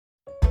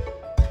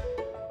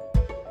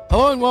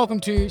Hello and welcome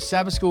to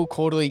Sabbath School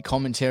Quarterly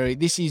Commentary.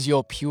 This is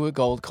your Pure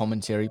Gold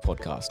Commentary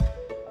podcast.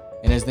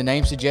 And as the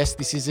name suggests,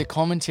 this is a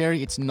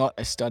commentary, it's not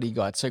a study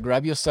guide. So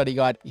grab your study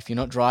guide if you're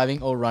not driving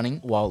or running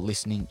while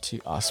listening to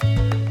us.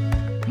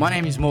 My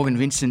name is Morgan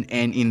Vincent,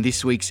 and in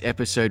this week's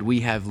episode, we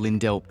have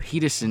Lindell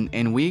Peterson,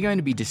 and we're going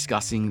to be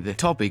discussing the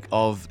topic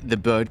of the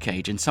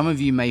birdcage. And some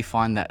of you may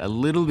find that a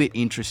little bit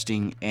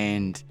interesting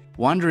and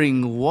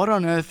wondering what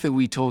on earth are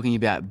we talking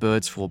about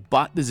birds for?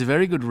 But there's a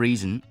very good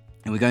reason.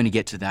 And we're going to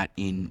get to that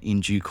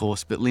in due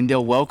course. But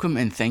Lindell, welcome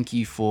and thank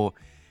you for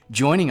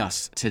joining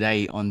us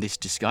today on this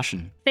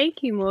discussion.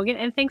 Thank you, Morgan,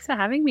 and thanks for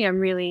having me. I'm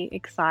really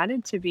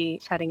excited to be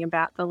chatting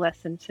about the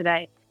lesson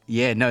today.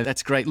 Yeah, no,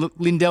 that's great. Look,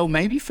 Lindell,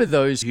 maybe for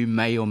those who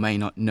may or may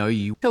not know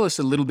you, tell us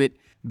a little bit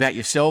about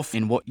yourself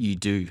and what you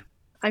do.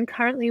 I'm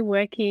currently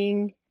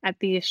working at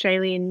the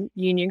Australian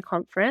Union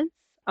Conference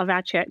of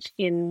our church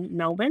in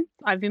Melbourne.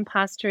 I've been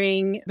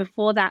pastoring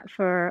before that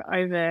for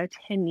over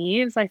 10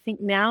 years. I think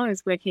now I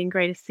was working in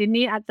Greater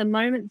Sydney. At the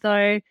moment,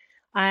 though,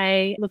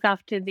 I look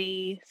after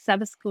the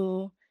Sabbath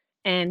School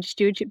and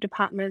stewardship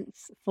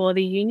departments for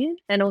the union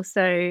and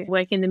also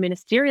work in the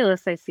Ministerial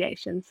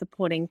Association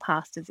supporting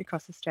pastors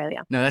across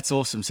Australia. No, that's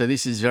awesome. So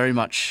this is very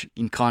much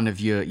in kind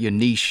of your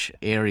niche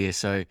area.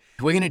 So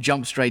we're going to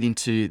jump straight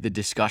into the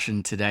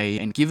discussion today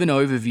and give an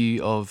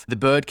overview of the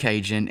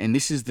birdcage. And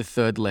this is the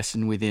third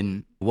lesson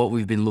within what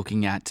we've been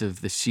looking at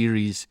of the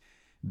series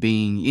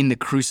being in the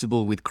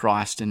crucible with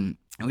Christ. And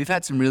we've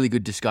had some really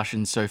good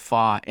discussions so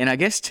far. And I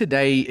guess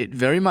today it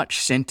very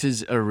much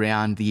centers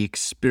around the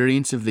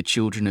experience of the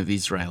children of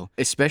Israel,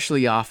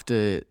 especially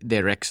after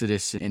their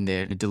exodus and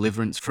their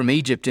deliverance from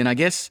Egypt. And I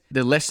guess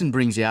the lesson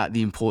brings out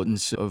the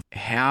importance of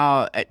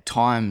how at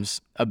times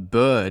a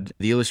bird,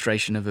 the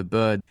illustration of a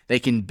bird, they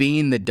can be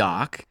in the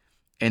dark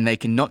and they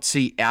cannot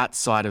see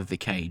outside of the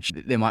cage.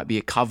 There might be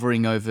a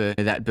covering over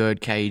that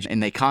bird cage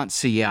and they can't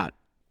see out.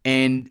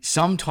 And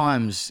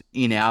sometimes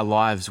in our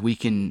lives, we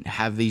can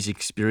have these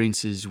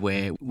experiences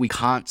where we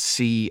can't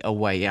see a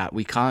way out.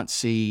 We can't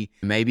see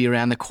maybe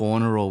around the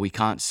corner, or we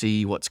can't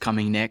see what's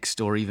coming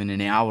next, or even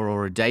an hour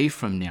or a day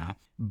from now.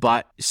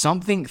 But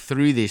something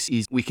through this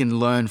is we can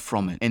learn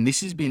from it. And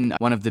this has been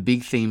one of the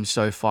big themes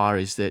so far,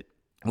 is that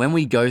when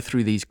we go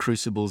through these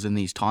crucibles and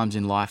these times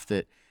in life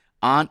that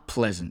aren't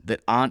pleasant,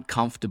 that aren't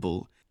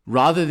comfortable,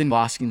 rather than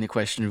asking the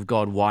question of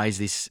God, why is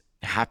this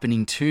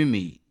happening to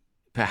me?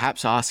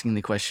 Perhaps asking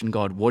the question,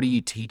 God, what are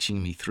you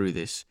teaching me through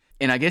this?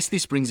 And I guess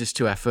this brings us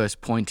to our first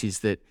point,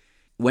 is that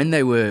when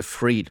they were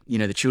freed,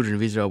 the children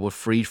of Israel were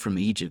freed from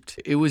Egypt.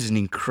 It was an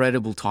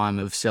incredible time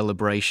of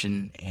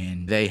celebration,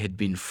 and they had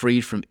been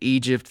freed from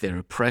Egypt, their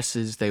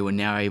oppressors. They were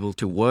now able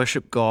to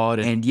worship God.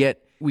 And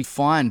yet we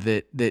find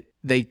that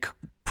they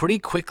pretty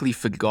quickly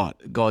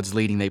forgot God's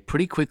leading. They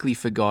pretty quickly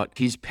forgot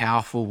his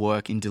powerful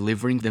work in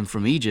delivering them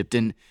from Egypt.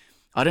 And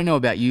I don't know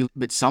about you,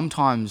 but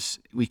sometimes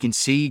we can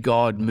see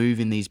God move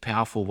in these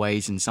powerful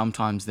ways, and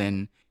sometimes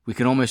then we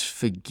can almost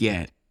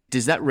forget.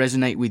 Does that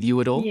resonate with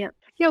you at all? Yeah,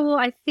 well,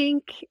 I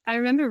think I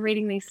remember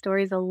reading these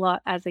stories a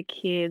lot as a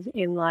kid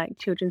in like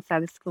Children's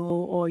Sabbath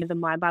School or the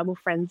My Bible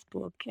Friends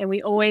book. And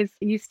we always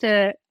used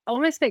to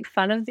almost make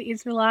fun of the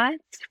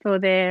Israelites for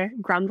their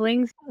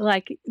grumblings,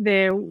 like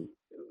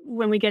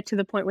when we get to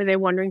the point where they're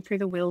wandering through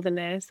the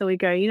wilderness, so we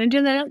go,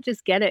 do they not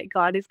just get it?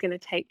 God is going to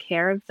take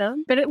care of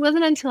them. But it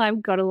wasn't until I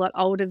got a lot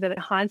older that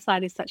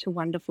hindsight is such a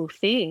wonderful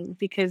thing,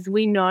 because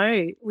we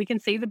know, we can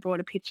see the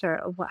broader picture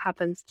of what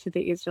happens to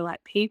the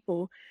Israelite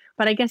people.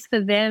 But I guess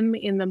for them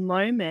in the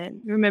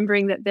moment,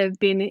 remembering that they've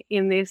been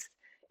in this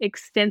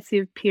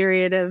extensive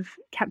period of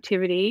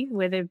captivity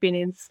where they've been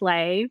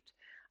enslaved,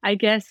 I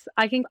guess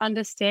I can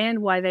understand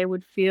why they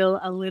would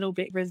feel a little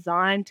bit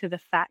resigned to the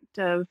fact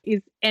of,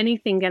 is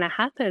anything going to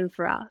happen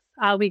for us?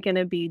 Are we going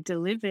to be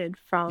delivered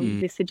from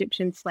this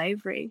Egyptian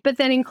slavery? But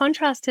then in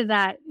contrast to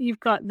that, you've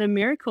got the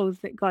miracles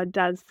that God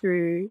does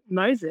through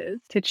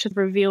Moses to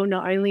reveal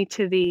not only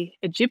to the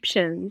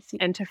Egyptians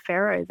and to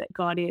Pharaoh that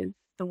God is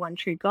the one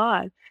true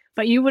God,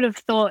 but you would have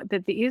thought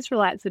that the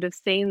Israelites would have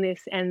seen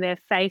this and their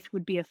faith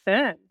would be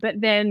affirmed. But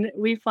then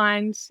we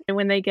find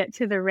when they get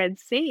to the Red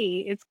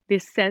Sea, it's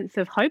this sense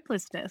of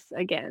hopelessness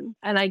again.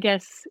 And I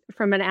guess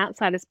from an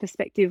outsider's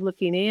perspective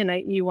looking in,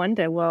 you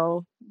wonder,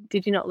 well,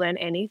 did you not learn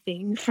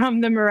anything from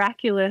the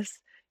miraculous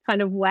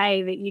kind of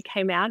way that you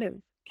came out of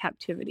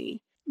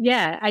captivity?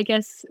 Yeah, I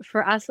guess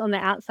for us on the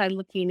outside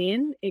looking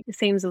in, it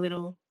seems a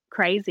little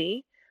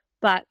crazy.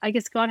 But I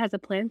guess God has a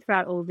plan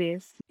throughout all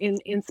this.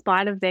 In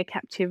spite of their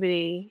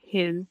captivity,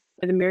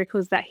 the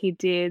miracles that he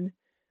did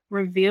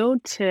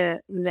revealed to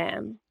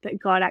them that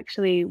God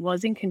actually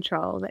was in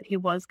control, that he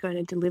was going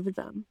to deliver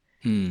them.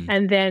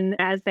 And then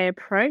as they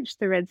approach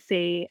the Red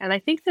Sea, and I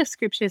think the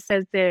scripture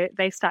says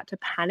they start to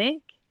panic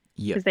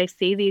because they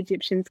see the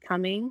Egyptians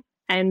coming.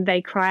 And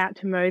they cry out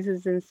to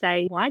Moses and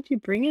say, why'd you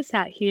bring us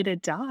out here to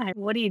die?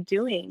 What are you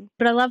doing?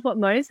 But I love what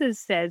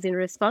Moses says in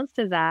response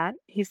to that.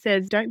 He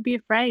says, don't be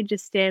afraid,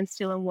 just stand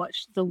still and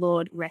watch the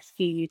Lord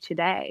rescue you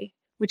today,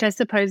 which I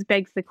suppose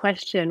begs the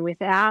question,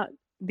 without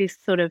this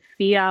sort of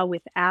fear,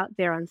 without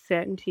their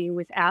uncertainty,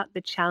 without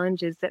the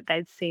challenges that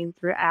they'd seen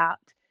throughout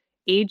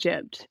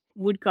Egypt,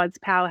 would God's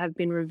power have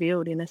been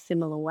revealed in a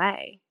similar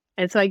way?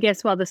 And so I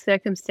guess while the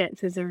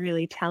circumstances are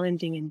really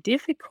challenging and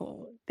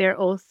difficult, they're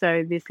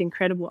also this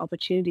incredible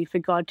opportunity for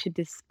God to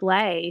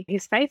display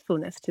his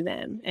faithfulness to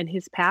them and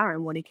his power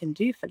and what he can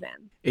do for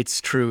them.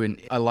 It's true.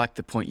 And I like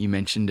the point you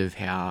mentioned of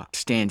how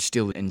stand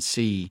still and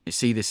see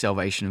the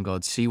salvation of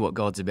God, see what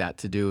God's about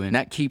to do. And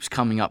that keeps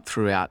coming up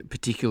throughout,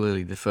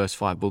 particularly the first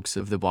 5 books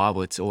of the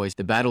Bible. It's always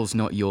the battle's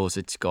not yours,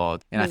 it's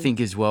God. And I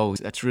think as well,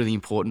 that's really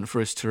important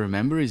for us to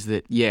remember is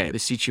that, the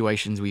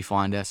situations we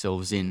find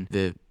ourselves in,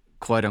 the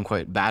quote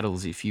unquote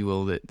battles, if you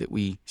will, that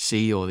we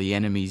see, or the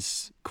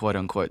enemies, quote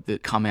unquote,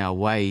 that come our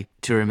way,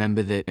 to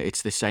remember that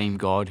it's the same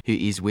God who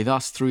is with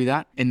us through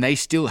that. And they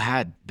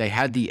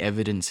had the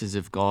evidences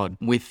of God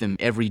with them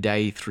every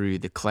day through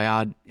the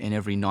cloud and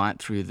every night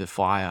through the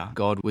fire.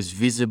 God was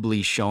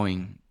visibly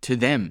showing to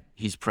them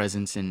his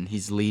presence and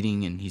his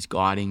leading and his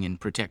guiding and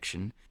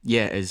protection.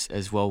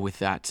 As well with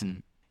that.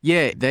 And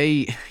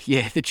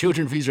the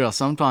children of Israel,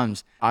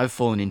 sometimes I've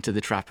fallen into the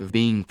trap of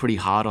being pretty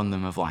hard on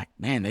them, of like,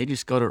 man, they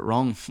just got it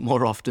wrong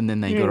more often than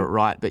they got it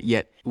right. But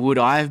yet, would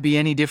I be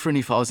any different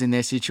if I was in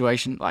their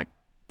situation? Like,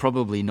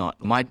 probably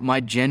not. My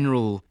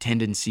general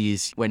tendency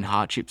is, when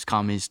hardships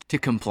come, is to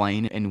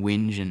complain and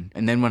whinge.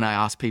 And then when I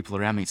ask people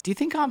around me, do you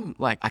think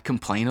I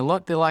complain a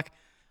lot? They're like,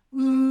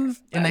 and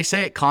they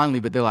say it kindly,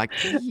 but they're like,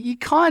 you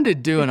kind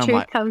of do. And I'm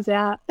like, comes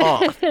out.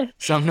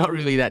 So I'm not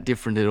really that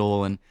different at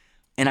all. And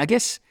I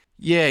guess,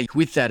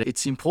 with that,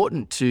 it's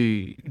important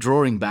to,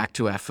 drawing back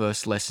to our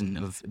first lesson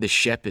of the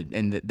shepherd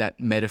and that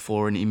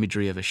metaphor and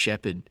imagery of a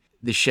shepherd.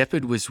 The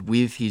shepherd was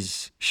with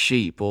his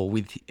sheep,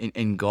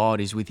 and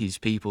God is with his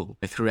people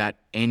throughout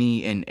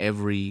any and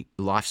every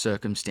life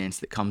circumstance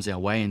that comes our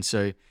way. And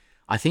so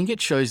I think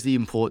it shows the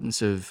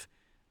importance of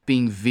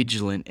being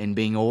vigilant and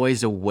being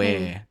always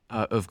aware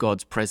of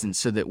God's presence,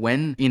 so that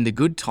when in the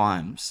good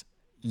times,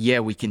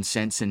 we can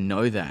sense and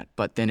know that,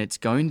 but then it's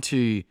going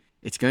to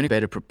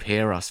better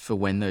prepare us for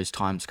when those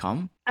times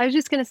come. I was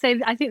just going to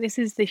say, I think this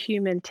is the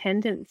human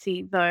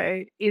tendency,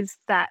 though, is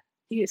that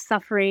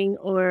suffering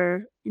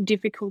or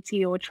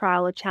difficulty or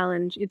trial or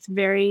challenge, it's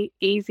very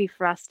easy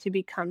for us to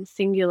become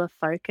singular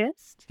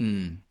focused.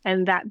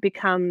 And that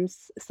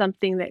becomes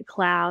something that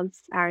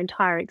clouds our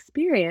entire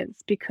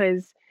experience,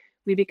 because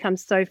we become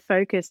so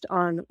focused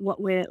on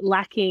what we're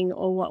lacking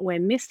or what we're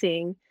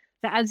missing,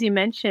 that, as you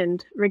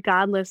mentioned,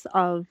 regardless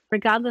of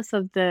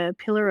the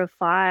pillar of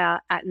fire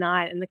at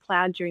night and the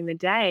cloud during the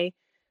day,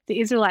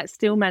 the Israelites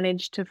still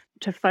managed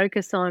to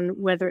focus on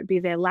whether it be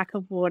their lack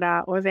of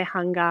water or their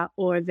hunger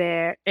or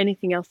their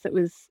anything else that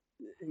was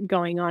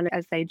going on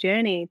as they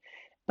journeyed.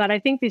 But I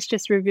think this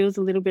just reveals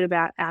a little bit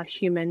about our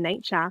human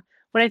nature.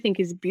 What I think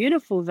is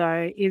beautiful,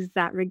 though, is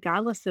that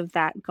regardless of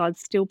that, God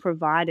still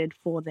provided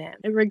for them.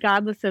 And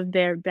regardless of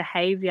their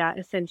behavior,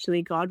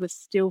 essentially, God was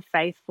still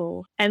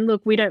faithful. And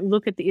look, we don't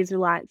look at the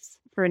Israelites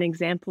for an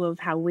example of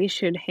how we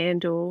should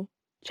handle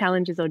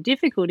challenges or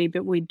difficulty,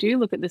 but we do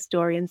look at the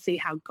story and see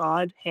how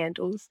God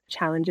handles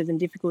challenges and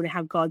difficulty,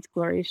 how God's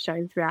glory is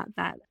shown throughout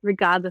that,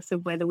 regardless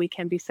of whether we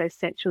can be so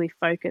centrally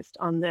focused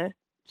on the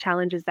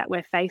challenges that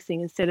we're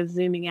facing, instead of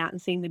zooming out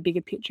and seeing the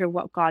bigger picture of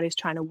what God is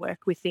trying to work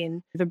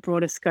within the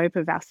broader scope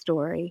of our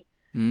story.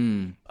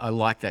 I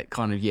like that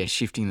kind of,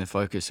 shifting the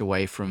focus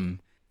away from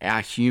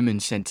our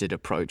human-centered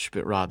approach,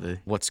 but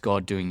rather what's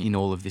God doing in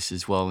all of this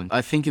as well. And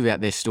I think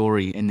about their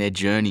story and their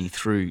journey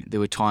through.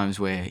 There were times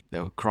where they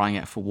were crying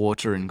out for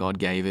water and God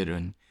gave it,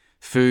 and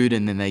food,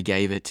 and then they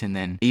gave it. And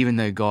then even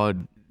though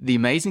the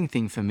amazing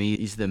thing for me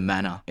is the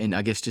manna. And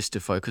I guess just to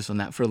focus on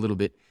that for a little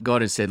bit,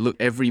 God has said, look,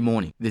 every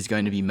morning there's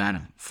going to be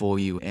manna for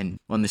you. And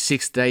on the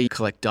 6th day, you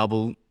collect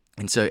double.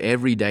 And so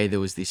every day there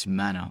was this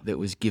manna that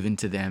was given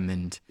to them,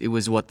 and it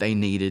was what they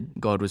needed.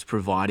 God was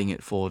providing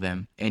it for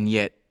them. And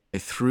yet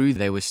through,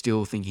 they were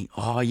still thinking,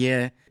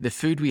 the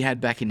food we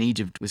had back in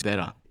Egypt was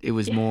better. It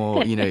was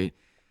more, it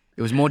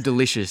was more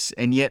delicious.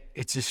 And yet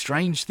it's a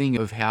strange thing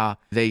of how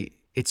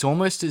it's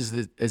almost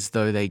as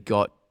though they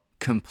got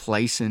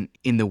complacent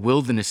in the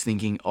wilderness,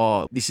 thinking,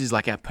 this is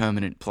like our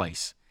permanent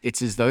place.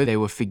 It's as though they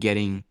were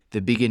forgetting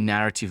the bigger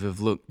narrative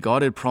of, look,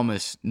 God had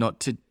promised not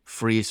to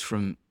free us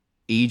from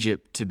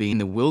Egypt to be in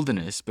the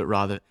wilderness, but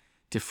rather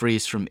to free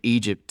us from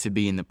Egypt to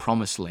be in the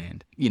promised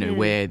land,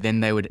 where then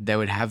they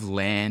would have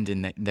land,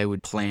 and they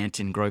would plant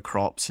and grow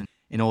crops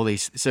and all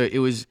these. So it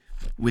was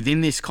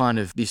within this kind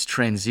of this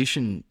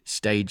transition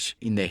stage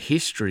in their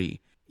history.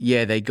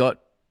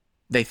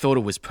 They thought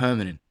it was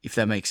permanent, if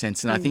that makes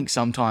sense. And I think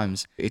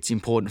sometimes it's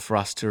important for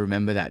us to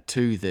remember that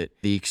too, that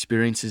the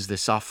experiences, the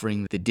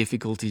suffering, the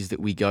difficulties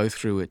that we go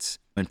through,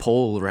 when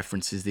Paul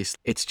references this,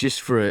 it's just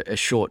for a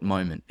short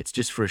moment. It's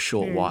just for a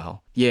short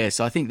while.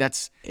 So I think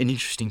that's an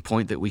interesting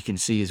point that we can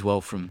see as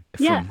well from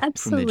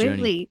absolutely. their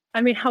journey.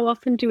 I mean, how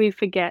often do we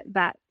forget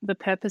that the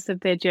purpose of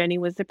their journey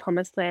was the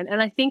promised land?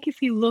 And I think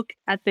if you look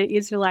at the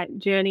Israelite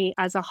journey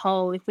as a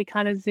whole, if we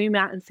kind of zoom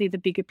out and see the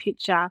bigger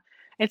picture,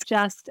 It's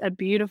just a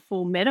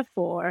beautiful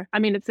metaphor. I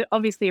mean, it's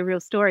obviously a real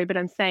story, but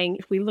I'm saying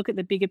if we look at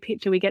the bigger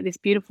picture, we get this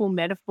beautiful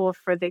metaphor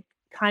for the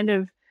kind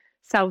of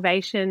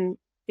salvation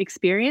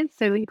experience.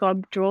 So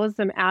God draws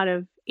them out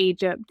of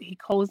Egypt, He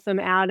calls them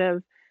out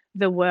of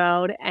the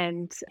world,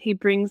 and He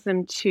brings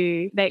them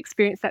they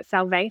experience that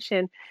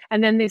salvation.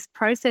 And then this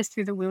process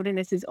through the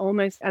wilderness is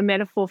almost a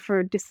metaphor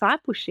for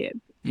discipleship.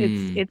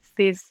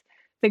 It's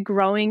the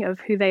growing of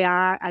who they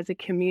are as a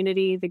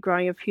community, the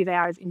growing of who they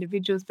are as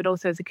individuals, but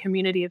also as a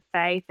community of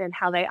faith, and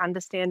how they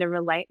understand and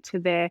relate to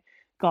their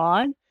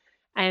God.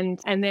 And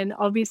then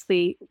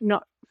obviously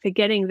not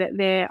forgetting that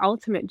their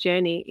ultimate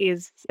journey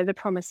is the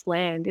promised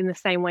land, in the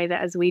same way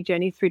that as we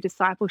journey through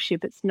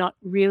discipleship, it's not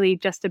really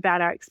just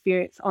about our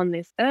experience on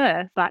this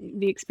earth, but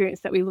the experience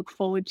that we look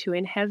forward to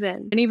in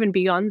heaven. And even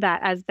beyond that,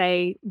 as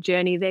they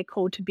journey, they're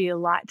called to be a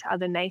light to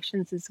other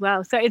nations as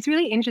well. So it's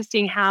really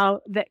interesting how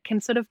that can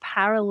sort of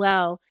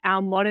parallel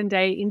our modern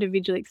day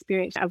individual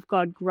experience of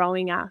God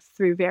growing us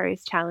through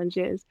various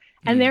challenges.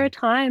 And there are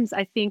times,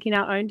 I think, in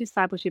our own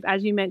discipleship,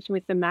 as you mentioned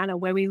with the manna,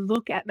 where we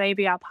look at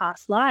maybe our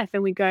past life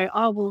and we go,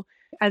 oh, well,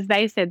 as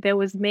they said, there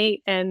was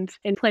meat and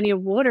plenty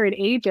of water in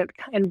Egypt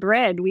and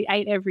bread. We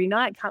ate every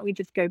night. Can't we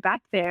just go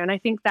back there? And I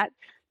think that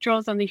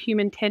draws on the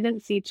human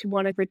tendency to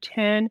want to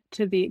return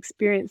to the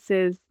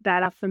experiences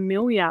that are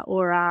familiar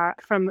or are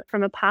from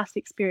a past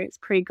experience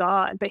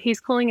pre-God. But He's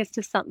calling us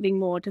to something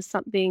more, to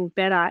something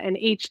better. And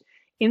each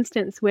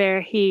instance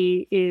where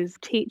He is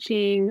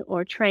teaching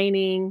or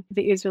training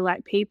the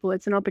Israelite people,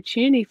 it's an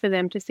opportunity for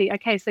them to see,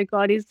 okay, so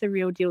God is the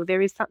real deal.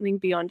 There is something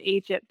beyond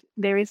Egypt.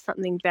 There is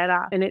something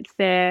better. And it's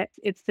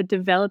the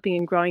developing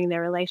and growing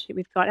their relationship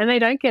with God. And they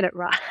don't get it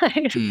right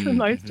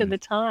most of the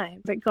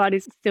time, but God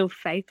is still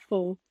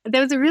faithful.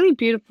 There was a really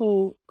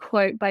beautiful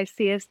quote by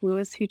C.S.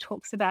 Lewis who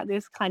talks about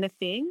this kind of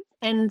thing.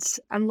 And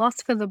I'm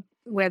lost for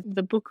where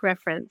the book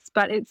reference,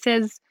 but it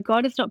says,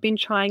 God has not been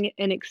trying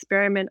an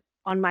experiment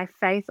on my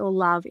faith or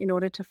love in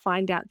order to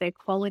find out their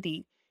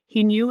quality.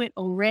 He knew it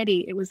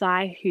already. It was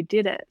I who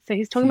did it. So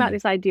he's talking about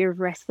this idea of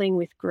wrestling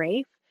with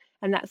grief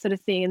and that sort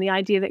of thing, and the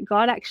idea that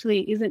God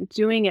actually isn't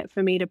doing it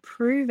for me to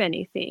prove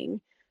anything,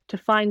 to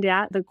find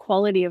out the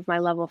quality of my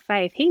level of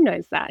faith. He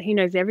knows that. He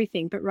knows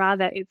everything, but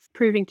rather it's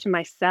proving to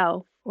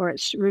myself, or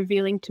it's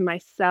revealing to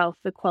myself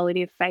the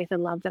quality of faith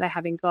and love that I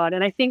have in God.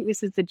 And I think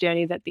this is the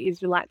journey that the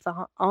Israelites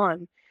are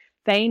on.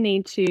 They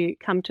need to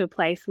come to a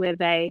place where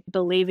they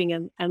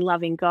believing and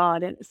loving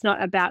God. And it's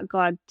not about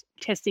God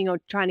testing or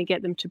trying to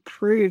get them to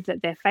prove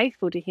that they're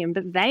faithful to Him,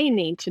 but they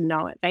need to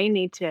know it. They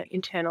need to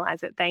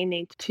internalize it. They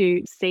need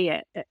to see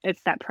it.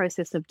 It's that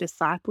process of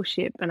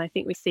discipleship. And I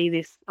think we see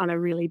this on a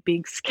really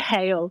big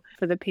scale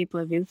for the people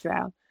of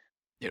Israel.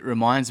 It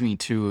reminds me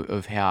too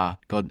of how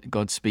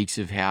God speaks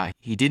of how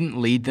He didn't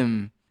lead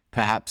them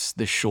perhaps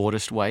the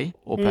shortest way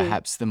or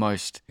perhaps the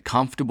most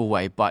comfortable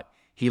way, but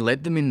He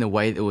led them in the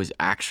way that was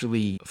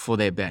actually for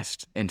their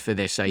best and for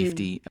their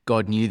safety.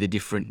 God knew the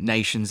different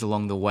nations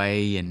along the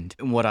way. And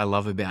what I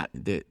love about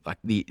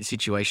the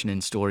situation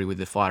and story with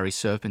the fiery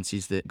serpents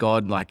is that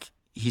God,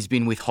 He's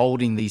been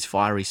withholding these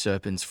fiery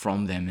serpents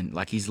from them,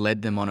 and He's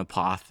led them on a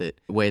path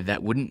where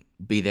that wouldn't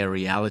be their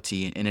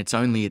reality. And it's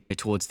only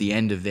towards the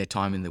end of their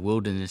time in the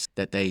wilderness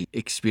that they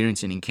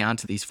experience and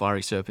encounter these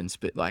fiery serpents.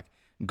 But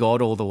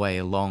God all the way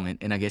along.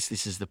 And I guess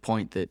this is the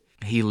point, that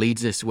He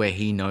leads us where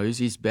He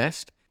knows is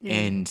best.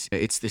 And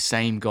it's the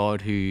same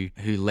God who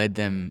led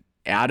them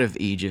out of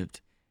Egypt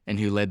and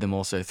who led them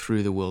also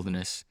through the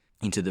wilderness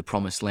into the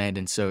promised land.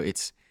 And so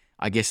it's,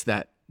 I guess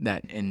that,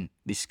 and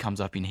this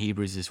comes up in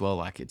Hebrews as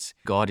well, it's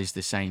God is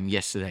the same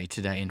yesterday,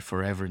 today, and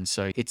forever. And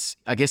so it's,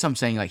 I guess I'm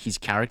saying His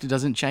character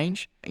doesn't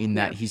change, in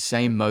that His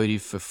same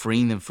motive for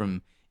freeing them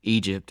from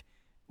Egypt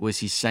was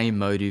His same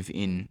motive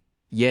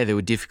there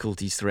were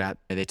difficulties throughout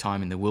their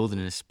time in the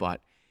wilderness, but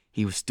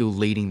He was still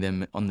leading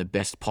them on the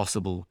best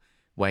possible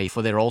way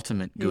for their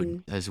ultimate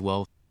good as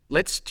well.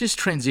 Let's just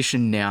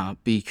transition now,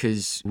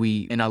 because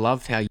and I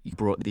loved how you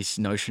brought this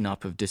notion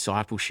up of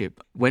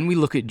discipleship. When we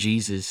look at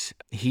Jesus,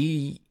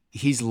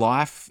 his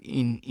life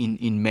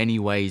in many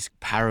ways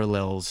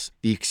parallels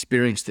the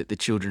experience that the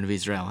children of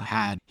Israel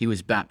had. He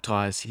was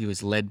baptized, he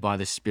was led by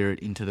the Spirit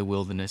into the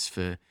wilderness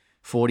for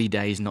 40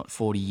 days, not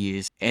 40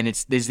 years. And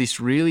there's this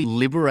really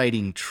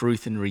liberating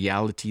truth and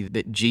reality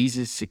that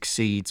Jesus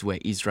succeeds where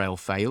Israel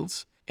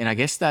fails. And I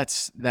guess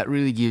that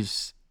really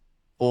gives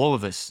all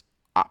of us,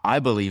 I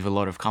believe, a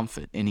lot of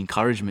comfort and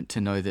encouragement to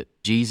know that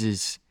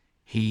Jesus,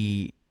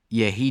 he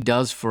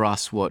does for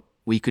us what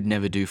we could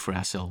never do for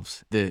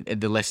ourselves. The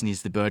lesson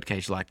is the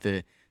birdcage,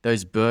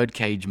 those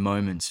birdcage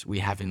moments we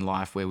have in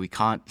life where we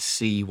can't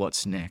see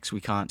what's next, we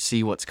can't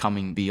see what's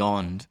coming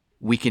beyond.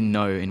 We can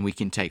know and we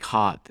can take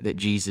heart that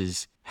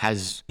Jesus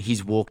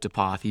he's walked a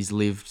path, he's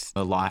lived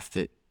a life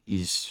that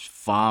is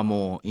far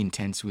more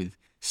intense with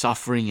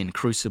suffering and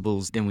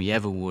crucibles than we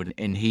ever would.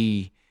 And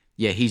he's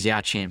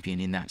our champion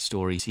in that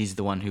story. He's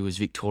the one who was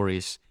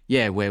victorious,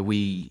 where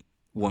we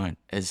weren't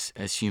as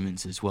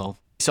humans as well.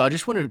 So I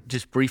just want to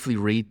just briefly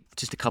read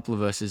just a couple of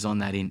verses on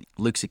that in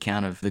Luke's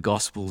account of the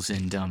Gospels,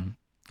 and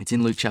it's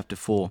in Luke chapter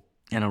 4.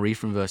 And I'll read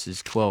from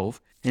verses 12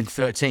 and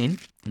 13.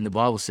 And the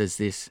Bible says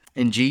this,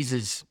 "And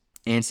Jesus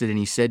answered and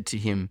he said to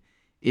him,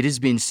 'It has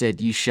been said,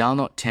 you shall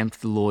not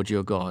tempt the Lord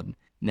your God.'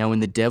 Now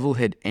when the devil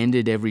had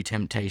ended every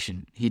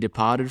temptation, he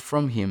departed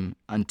from him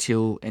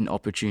until an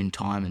opportune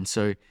time." And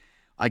so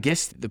I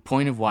guess the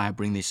point of why I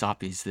bring this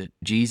up is that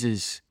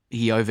Jesus,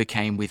 he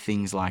overcame with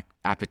things like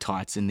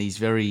appetites and these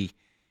very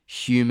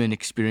human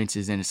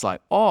experiences. And it's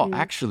like,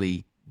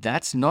 actually,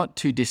 that's not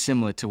too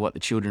dissimilar to what the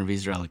children of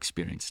Israel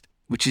experienced,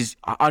 which is,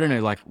 I don't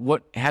know, like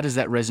how does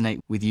that resonate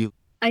with you?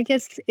 I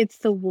guess it's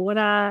the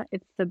water,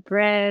 it's the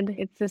bread,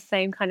 it's the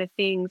same kind of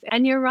things.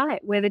 And you're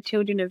right, where the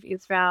children of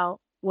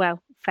Israel,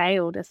 well,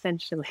 failed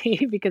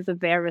essentially because of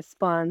their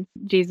response.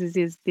 Jesus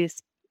is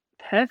this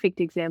perfect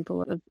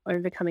example of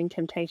overcoming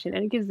temptation,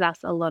 and it gives us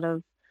a lot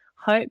of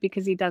hope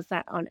because he does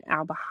that on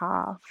our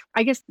behalf.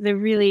 I guess the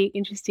really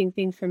interesting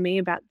thing for me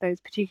about those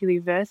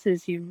particular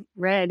verses you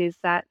read is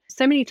that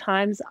so many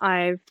times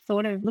I've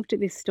looked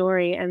at this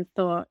story and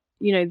thought,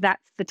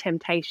 that's the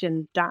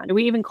temptation done.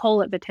 We even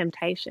call it the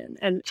temptation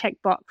and check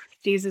box.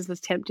 Jesus was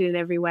tempted in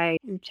every way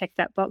and check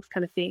that box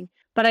kind of thing.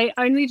 But I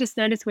only just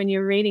noticed when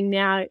you're reading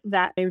now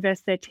that in verse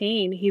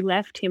 13, he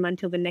left him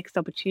until the next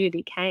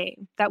opportunity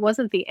came. That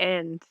wasn't the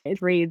end,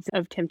 it reads,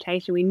 of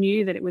temptation. We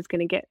knew that it was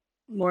going to get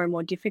more and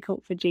more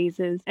difficult for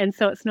Jesus. And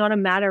so it's not a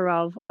matter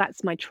of,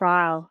 that's my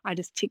trial, I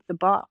just tick the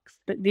box.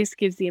 But this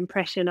gives the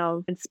impression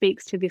of, and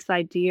speaks to this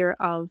idea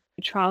of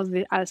trials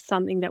as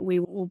something that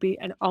will be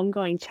an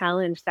ongoing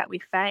challenge that we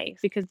face,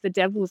 because the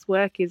devil's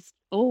work is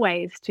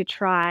always to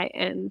try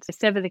and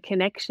sever the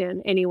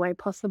connection any way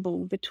possible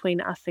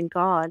between us and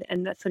God.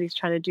 And that's what he's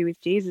trying to do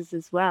with Jesus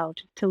as well,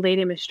 to lead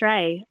him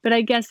astray. But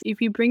I guess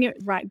if you bring it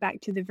right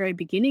back to the very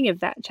beginning of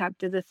that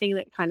chapter, the thing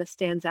that kind of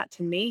stands out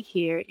to me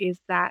here is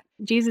that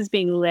Jesus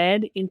being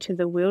led into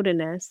the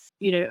wilderness,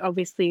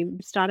 obviously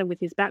started with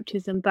his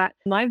baptism, but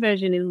my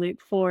version in Luke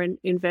 4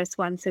 in verse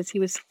 1 says he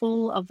was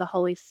full of the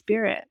Holy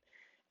Spirit.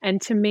 And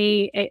to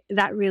me,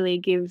 that really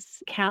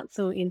gives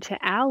counsel into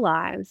our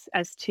lives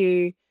as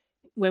to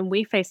when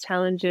we face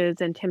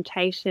challenges and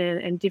temptation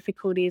and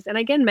difficulties. And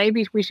again,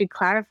 maybe we should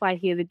clarify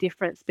here the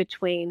difference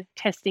between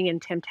testing and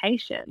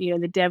temptation.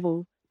 The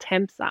devil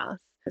tempts us.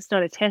 It's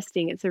not a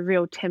testing, it's a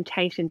real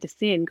temptation to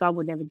sin. God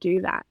would never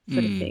do that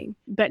sort of thing.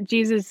 But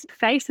Jesus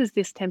faces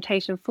this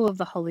temptation full of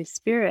the Holy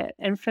Spirit.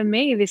 And for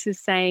me, this is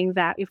saying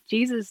that if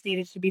Jesus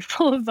needed to be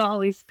full of the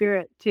Holy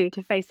Spirit to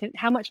face it,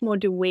 how much more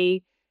do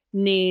we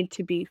need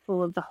to be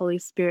full of the Holy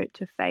Spirit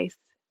to face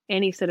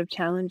any sort of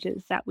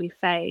challenges that we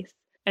face?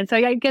 And so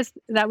I guess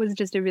that was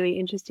just a really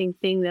interesting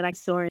thing that I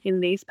saw in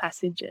these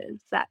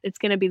passages, that it's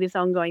going to be this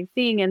ongoing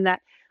thing, and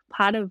that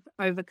part of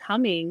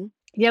overcoming,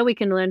 we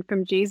can learn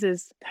from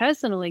Jesus'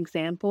 personal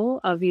example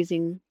of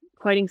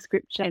quoting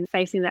scripture and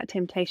facing that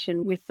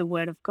temptation with the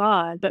word of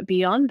God. But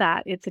beyond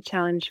that, it's a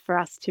challenge for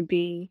us to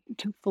be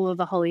full of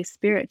the Holy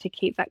Spirit, to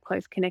keep that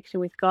close connection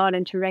with God,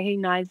 and to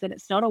recognize that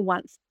it's not a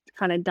once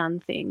kind of done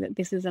thing, that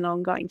this is an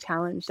ongoing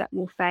challenge that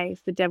we'll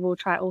face. The devil will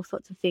try all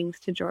sorts of things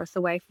to draw us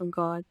away from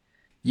God.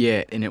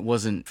 Yeah, and it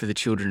wasn't for the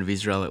children of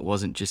Israel, it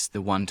wasn't just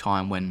the one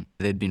time when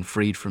they'd been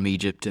freed from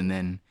Egypt and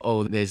then,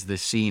 there's the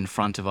sea in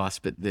front of us,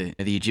 but the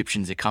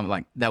Egyptians are coming.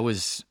 Like, that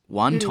was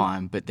one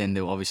time, but then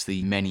there were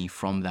obviously many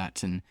from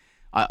that. And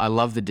I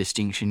love the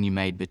distinction you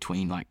made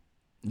between like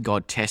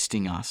God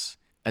testing us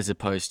as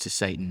opposed to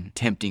Satan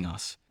tempting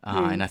us.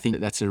 And I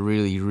think that's a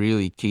really,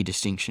 really key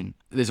distinction.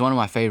 There's one of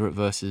my favorite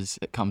verses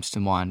that comes to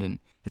mind, and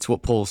it's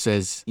what Paul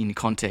says in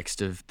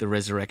context of the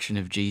resurrection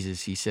of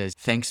Jesus. He says,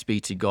 "Thanks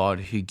be to God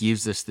who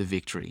gives us the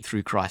victory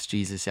through Christ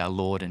Jesus our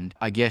Lord." And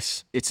I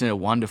guess it's a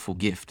wonderful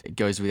gift. It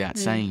goes without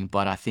saying,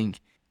 but I think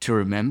to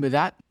remember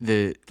that,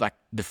 the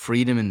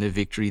freedom and the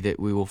victory that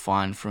we will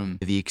find from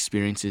the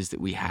experiences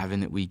that we have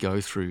and that we go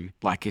through,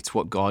 like it's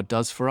what God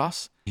does for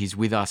us. He's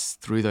with us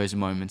through those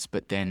moments,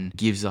 but then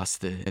gives us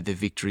the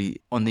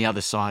victory on the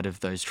other side of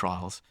those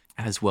trials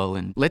as well.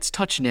 And let's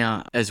touch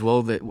now as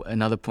well that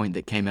another point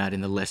that came out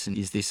in the lesson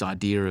is this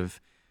idea of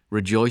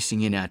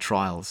rejoicing in our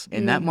trials.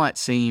 And that might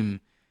seem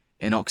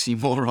an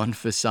oxymoron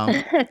for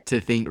some to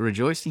think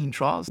rejoicing in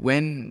trials.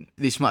 When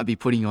this might be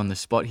putting you on the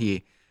spot here,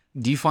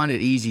 do you find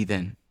it easy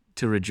then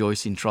to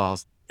rejoice in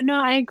trials? No,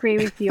 I agree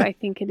with you. I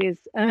think it is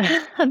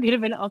a bit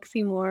of an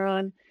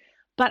oxymoron.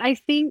 But I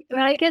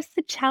guess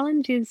the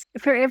challenge is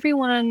for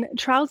everyone,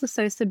 trials are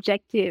so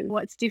subjective.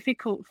 What's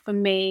difficult for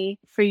me,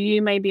 for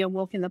you, may be a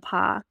walk in the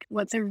park.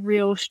 What's a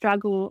real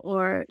struggle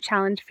or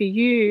challenge for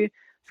you,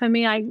 for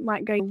me, I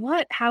might go,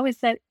 what? How is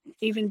that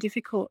even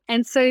difficult?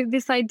 And so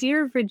this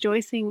idea of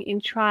rejoicing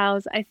in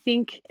trials, I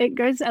think it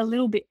goes a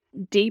little bit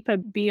deeper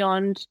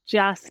beyond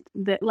just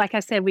like I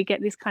said, we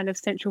get this kind of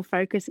central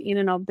focus in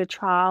and of the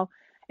trial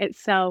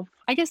itself.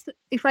 I guess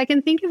if I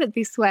can think of it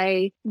this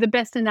way, the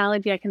best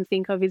analogy I can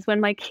think of is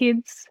when my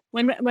kids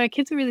were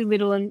really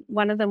little, and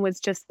one of them was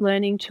just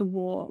learning to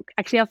walk.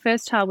 Actually, our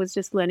first child was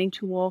just learning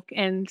to walk.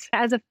 And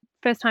as a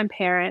first-time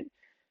parent,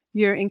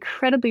 you're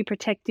incredibly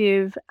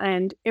protective,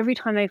 and every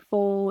time they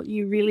fall,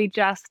 you really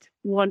just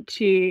want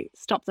to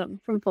stop them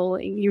from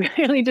falling. You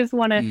really just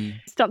want to Mm.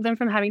 stop them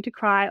from having to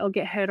cry or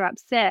get hurt or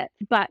upset.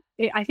 But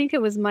I think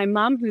it was my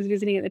mum who was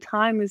visiting at the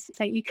time was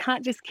saying, you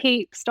can't just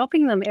keep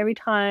stopping them every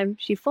time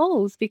she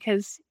falls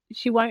because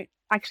she won't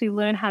actually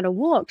learn how to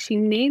walk. She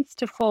needs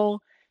to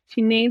fall.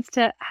 She needs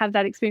to have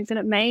that experience, and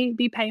it may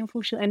be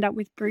painful. She'll end up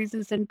with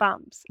bruises and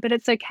bumps, but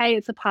it's okay.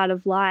 It's a part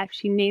of life.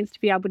 She needs to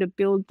be able to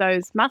build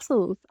those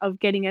muscles of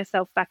getting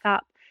herself back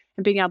up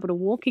and being able to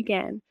walk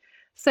again.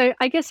 So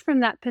I guess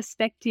from that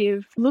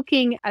perspective,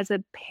 looking as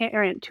a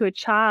parent to a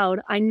child,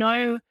 I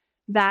know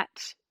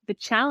that the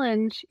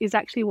challenge is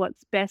actually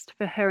what's best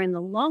for her in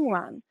the long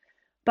run.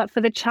 But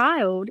for the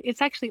child,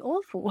 it's actually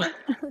awful.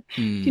 Do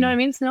you know what I Mm.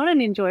 mean? It's not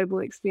an enjoyable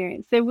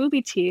experience. There will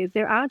be tears.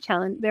 There are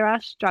there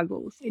are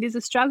struggles. It is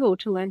a struggle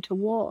to learn to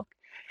walk.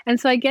 And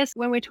so I guess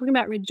when we're talking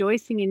about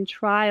rejoicing in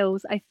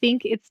trials, I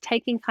think it's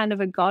taking kind of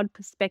a God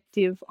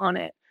perspective on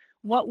it.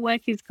 What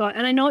work is God?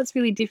 And I know it's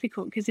really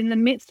difficult because in the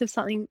midst of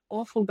something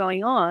awful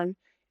going on,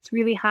 it's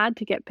really hard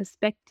to get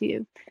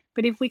perspective.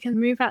 But if we can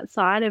move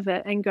outside of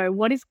it and go,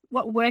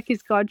 what work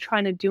is God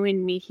trying to do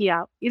in me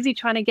here? Is he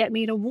trying to get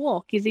me to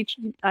walk? Is he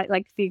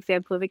like the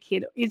example of a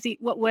kid?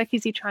 What work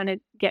is he trying to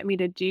get me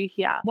to do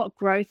here? What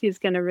growth is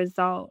going to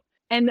result?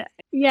 And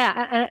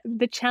yeah,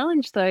 the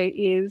challenge though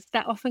is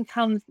that often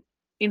comes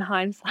in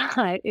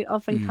hindsight. It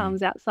often Mm.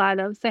 comes outside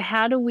of. So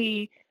how do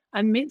we,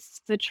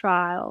 amidst the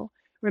trial,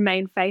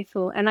 remain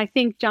faithful? And I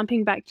think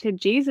jumping back to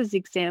Jesus'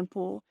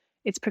 example,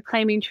 it's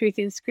proclaiming truth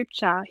in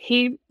scripture.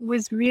 He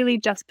was really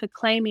just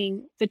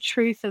proclaiming the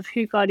truth of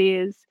who God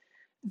is,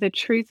 the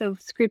truth of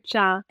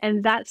scripture.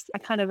 And that's a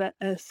kind of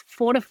a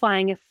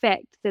fortifying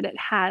effect that it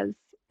has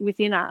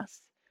within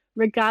us,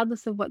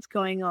 regardless of what's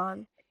going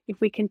on. If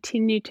we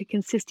continue to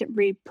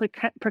consistently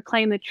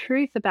proclaim the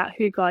truth about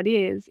who God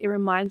is, it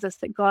reminds us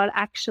that God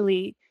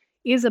actually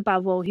is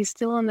above all. He's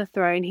still on the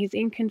throne. He's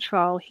in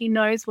control. He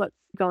knows what's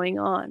going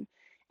on,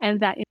 and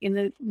that in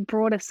the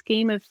broader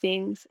scheme of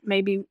things,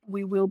 maybe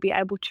we will be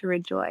able to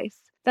rejoice.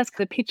 That's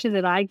the picture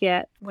that I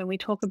get when we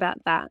talk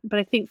about that. But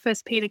I think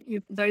First Peter,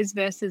 those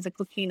verses are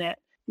looking at,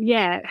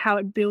 how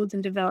it builds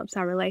and develops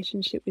our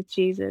relationship with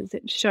Jesus.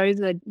 It shows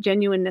the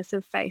genuineness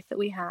of faith that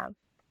we have.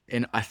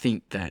 And I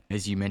think that,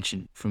 as you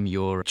mentioned from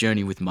your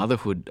journey with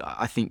motherhood,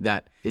 I think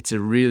that it's a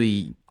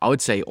really, I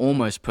would say,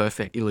 almost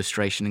perfect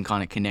illustration and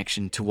kind of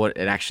connection to what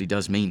it actually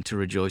does mean to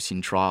rejoice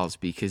in trials,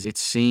 because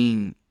it's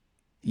seeing,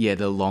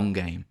 the long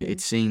game.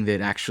 It's seeing that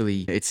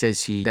actually, it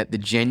says here that the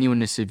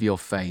genuineness of your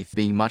faith,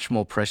 being much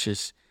more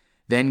precious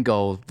than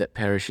gold that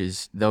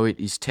perishes, though it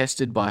is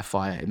tested by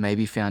fire, it may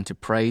be found to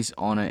praise,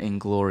 honor,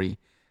 and glory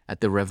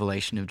at the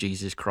revelation of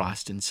Jesus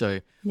Christ. And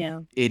so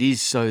Yeah. it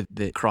is so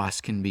that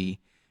Christ can be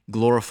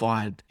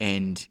glorified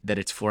and that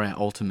it's for our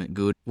ultimate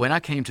good. When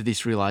I came to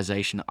this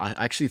realization, I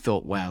actually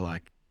thought, wow,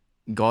 like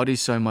God is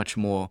so much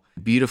more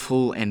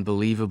beautiful and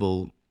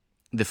believable.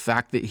 The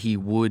fact that he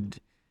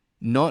would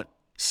not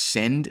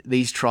send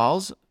these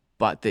trials,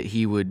 but that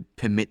he would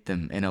permit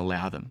them and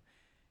allow them.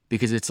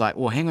 Because it's like,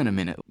 well, hang on a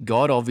minute.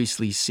 God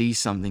obviously sees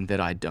something that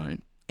I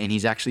don't, and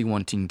he's actually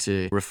wanting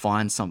to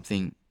refine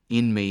something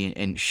in me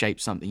and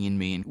shape something in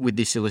me. And with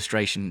this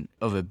illustration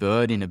of a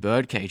bird in a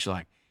bird cage,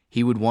 like,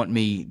 he would want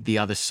me, the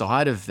other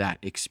side of that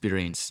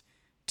experience,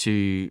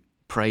 to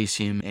praise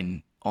him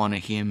and honor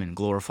him and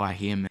glorify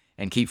him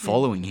and keep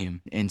following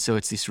him. And so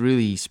it's this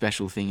really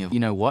special thing of, you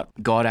know what?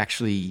 God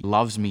actually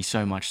loves me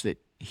so much that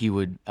he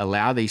would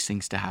allow these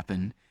things to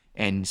happen.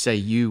 And say,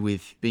 you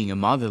with being a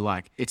mother,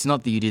 like, it's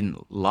not that you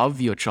didn't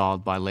love your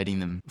child by letting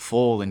them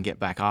fall and get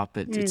back up.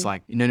 It's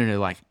like, no,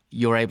 like,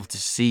 you're able to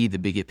see the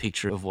bigger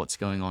picture of what's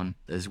going on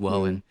as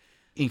well. And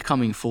in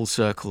coming full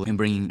circle and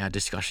bringing our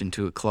discussion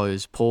to a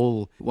close,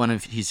 Paul, one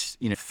of his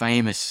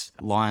famous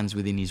lines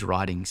within his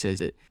writing says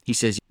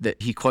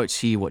that he quotes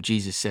here what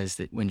Jesus says,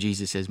 that when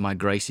Jesus says, "My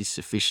grace is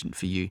sufficient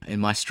for you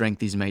and my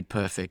strength is made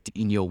perfect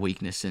in your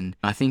weakness." And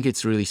I think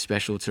it's really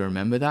special to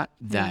remember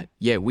that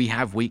we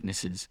have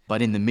weaknesses,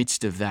 but in the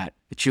midst of that,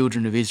 the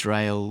children of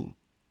Israel,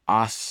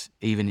 us,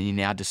 even in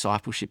our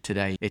discipleship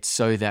today, it's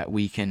so that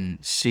we can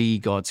see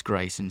God's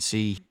grace and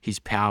see his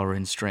power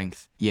and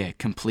strength,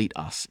 complete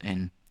us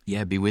and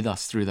be with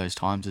us through those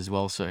times as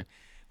well. So,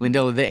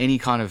 Lindell, are there any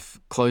kind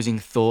of closing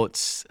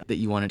thoughts that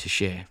you wanted to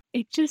share?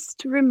 It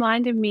just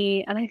reminded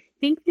me, and I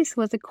think this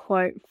was a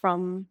quote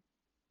from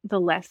the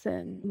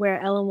lesson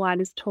where Ellen White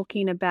is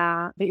talking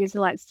about the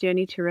Israelites'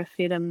 journey to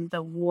Rephidim,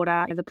 the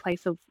water, the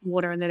place of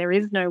water, and that there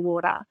is no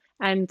water.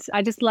 And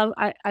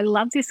I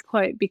love this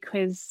quote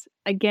because,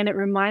 again, it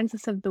reminds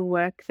us of the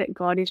work that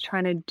God is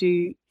trying to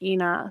do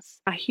in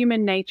us. Our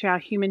human nature, our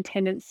human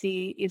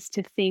tendency is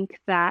to think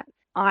that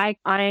I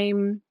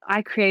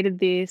created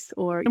this,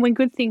 or when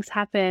good things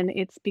happen,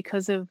 it's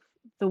because of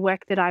the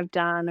work that I've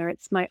done, or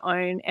it's my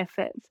own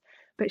efforts.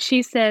 But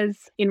she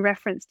says, in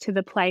reference to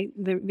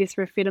this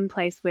Rephidim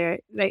place where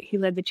he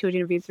led the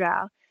children of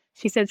Israel,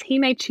 she says, he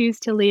may choose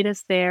to lead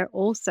us there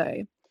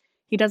also.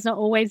 He does not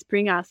always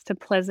bring us to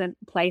pleasant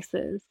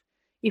places.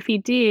 If he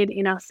did,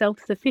 in our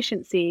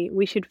self-sufficiency,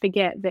 we should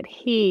forget that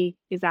he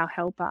is our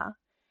helper.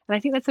 And I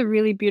think that's a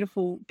really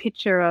beautiful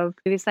picture of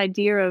this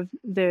idea of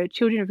the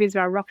children of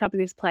Israel rocked up at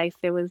this place.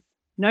 There was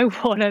no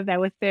water, they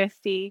were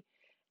thirsty.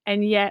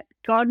 And yet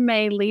God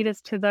may lead us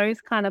to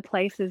those kind of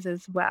places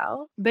as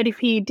well. But if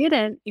he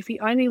didn't, if he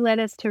only led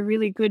us to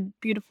really good,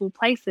 beautiful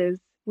places,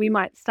 we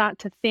might start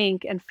to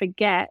think and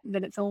forget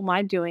that it's all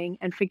my doing,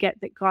 and forget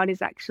that God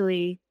is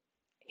actually,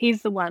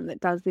 he's the one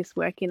that does this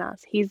work in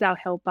us. He's our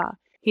helper.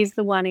 He's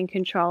the one in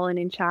control and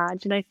in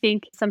charge. And I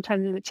think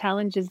sometimes the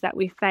challenges that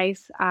we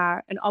face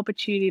are an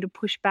opportunity to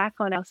push back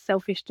on our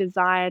selfish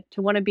desire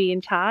to want to be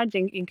in charge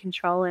and in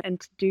control and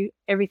to do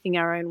everything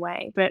our own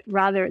way. But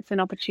rather, it's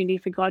an opportunity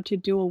for God to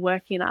do a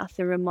work in us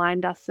and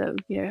remind us of,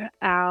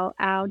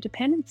 our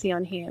dependency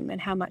on him and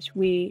how much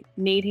we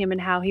need him, and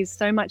how he's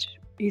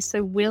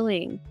so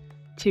willing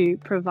to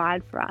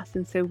provide for us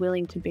and so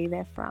willing to be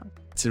there for us.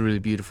 It's a really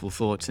beautiful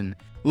thought. And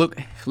look,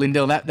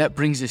 Lindell, that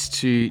brings us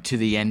to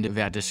the end of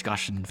our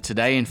discussion for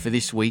today and for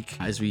this week,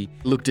 as we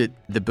looked at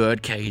the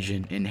birdcage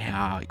and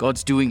how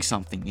God's doing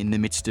something in the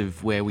midst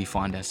of where we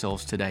find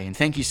ourselves today. And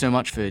thank you so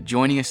much for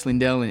joining us,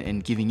 Lindell,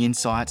 and giving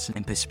insights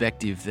and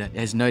perspective that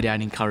has no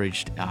doubt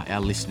encouraged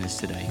our listeners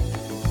today.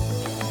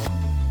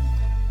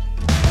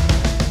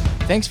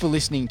 Thanks for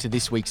listening to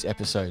this week's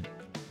episode.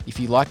 If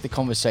you like the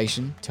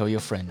conversation, tell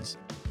your friends.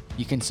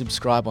 You can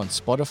subscribe on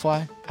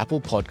Spotify, Apple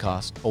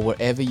Podcast, or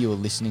wherever you are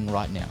listening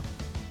right now.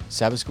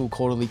 Sabbath School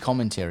Quarterly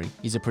Commentary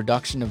is a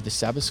production of the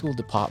Sabbath School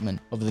Department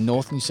of the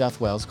North New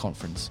South Wales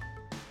Conference.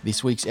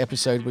 This week's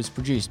episode was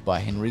produced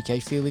by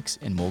Henrique Felix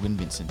and Morgan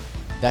Vincent.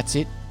 That's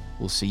it.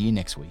 We'll see you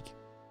next week.